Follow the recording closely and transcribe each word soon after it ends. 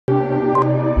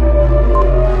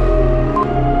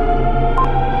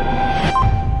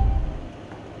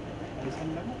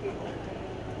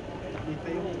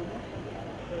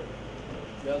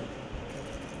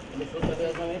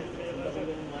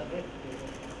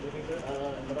The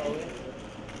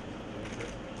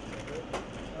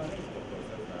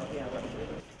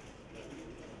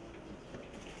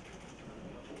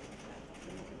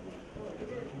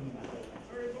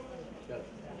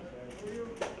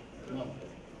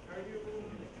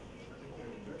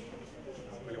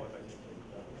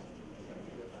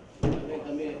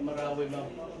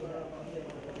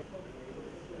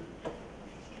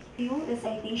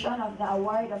citation of the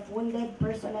award of Wounded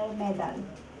Personnel Medal.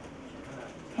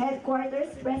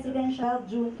 Headquarters, Presidential,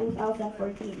 June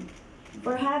 2014.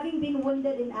 For having been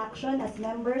wounded in action as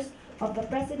members of the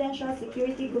Presidential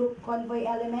Security Group convoy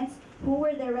elements who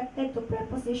were directed to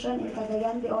preposition in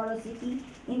Cagayan de Oro City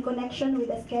in connection with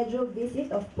a scheduled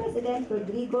visit of President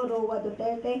Rodrigo Roa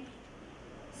Duterte,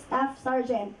 Staff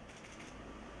Sergeant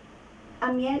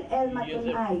Arniel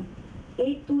Matunhay,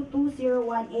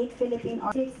 822018 Philippine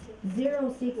R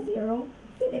 6060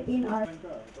 Philippine R.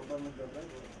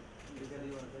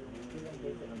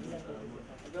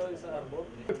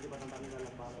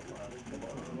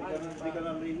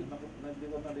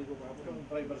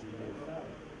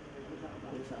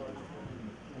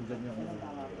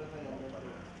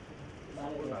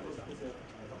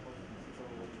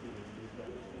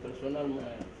 Personal mo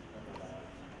na yan.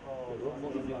 Huwag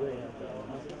mo ibigay yan.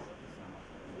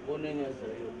 Kunin yan sa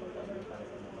iyo.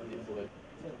 Hindi po kayo.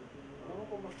 Ano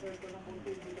kung mas-swerte ng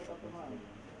punti, hindi ka tatumaan?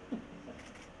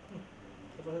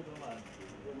 Sa ba tumaan?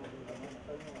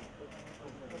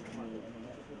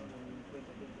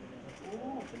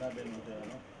 Sinabi mo siya,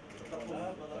 ano?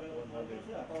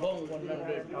 Bong,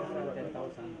 100. 10,000.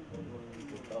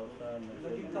 2,000.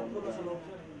 Naging tatlo na sa loob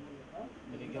siya.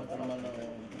 Binigyan ko naman ng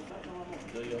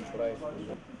yung price.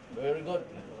 Very good.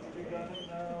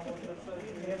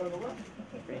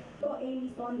 To A.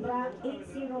 Lisondra,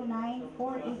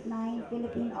 809489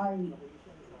 Philippine Army.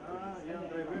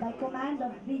 By command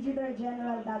of Brigadier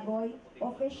General Dagoy,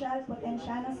 Official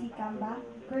Potenciano C. Camba,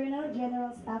 Colonel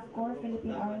General Staff Corps,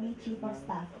 Philippine Army, Chief of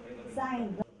Staff.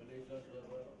 Signed.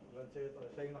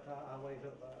 Siya yung nakaaway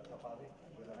sa pari.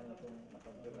 Kailangan na itong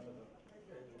nakagdala na ito.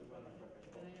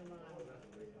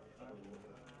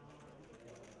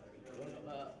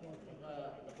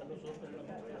 Nakalusutan lang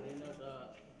ako kanina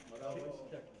sa Marawis.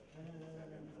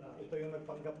 Ito yung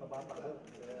nagpanggap na bata doon.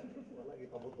 Kaya wala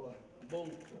ipabuto. Bong.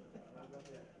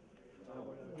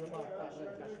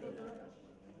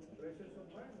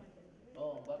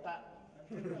 Oh, bata.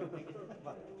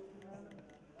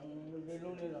 Ang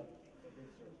nilo nila.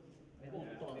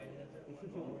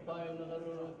 Payong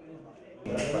nakarunod.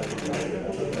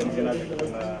 Sinabi ko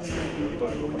na ito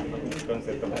ang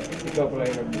concept ako. Ikaw pala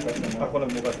yung nagbukas naman. Ako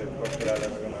nagbukas eh. Pag kilala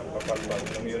ko na papalpag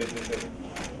ng unit nyo sir.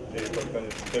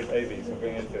 Third IV. So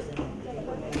kaya sir.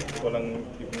 Walang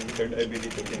third IV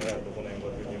dito. Kinarado ko na yung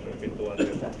bakit yung pintuan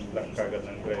sir. Lang kagad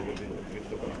ng driver din.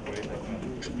 Gusto ko ng kulit.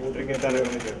 Trigger talaga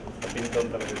kami sir.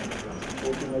 Pintuan talaga din.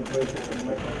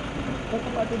 Ito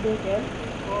pa ito, Dukel?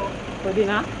 Pwede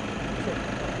na?